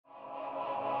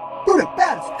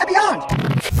Budapest and beyond!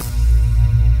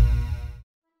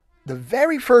 The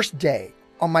very first day,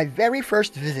 on my very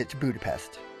first visit to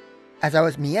Budapest, as I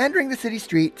was meandering the city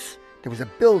streets, there was a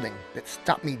building that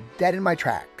stopped me dead in my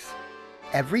tracks.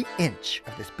 Every inch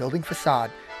of this building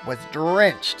facade was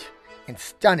drenched in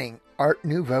stunning Art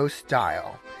Nouveau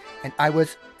style, and I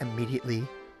was immediately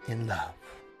in love.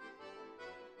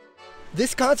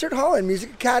 This concert hall and music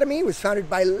academy was founded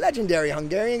by legendary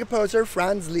Hungarian composer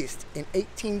Franz Liszt in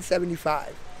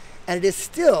 1875, and it is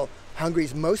still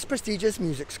Hungary's most prestigious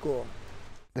music school.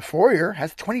 The foyer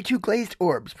has 22 glazed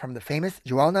orbs from the famous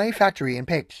Zsolnay factory in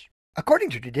Pécs. According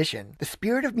to tradition, the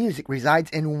spirit of music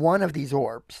resides in one of these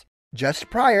orbs. Just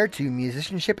prior to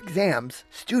musicianship exams,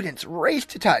 students race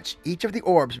to touch each of the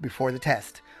orbs before the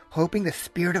test, hoping the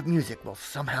spirit of music will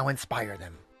somehow inspire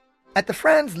them. At the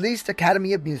Franz Liszt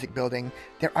Academy of Music building,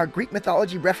 there are Greek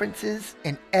mythology references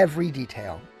in every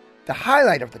detail. The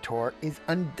highlight of the tour is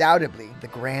undoubtedly the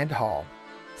Grand Hall.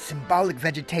 Symbolic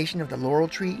vegetation of the laurel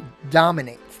tree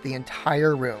dominates the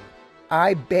entire room.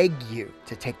 I beg you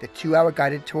to take the 2-hour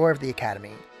guided tour of the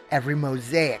Academy. Every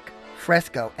mosaic,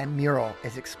 fresco, and mural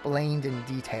is explained in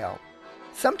detail.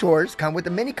 Some tours come with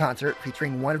a mini-concert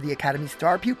featuring one of the Academy's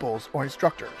star pupils or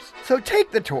instructors. So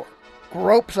take the tour,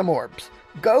 grope some orbs,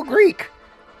 go Greek,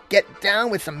 get down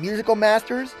with some musical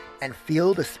masters, and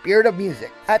feel the spirit of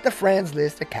music at the Franz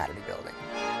Liszt Academy building.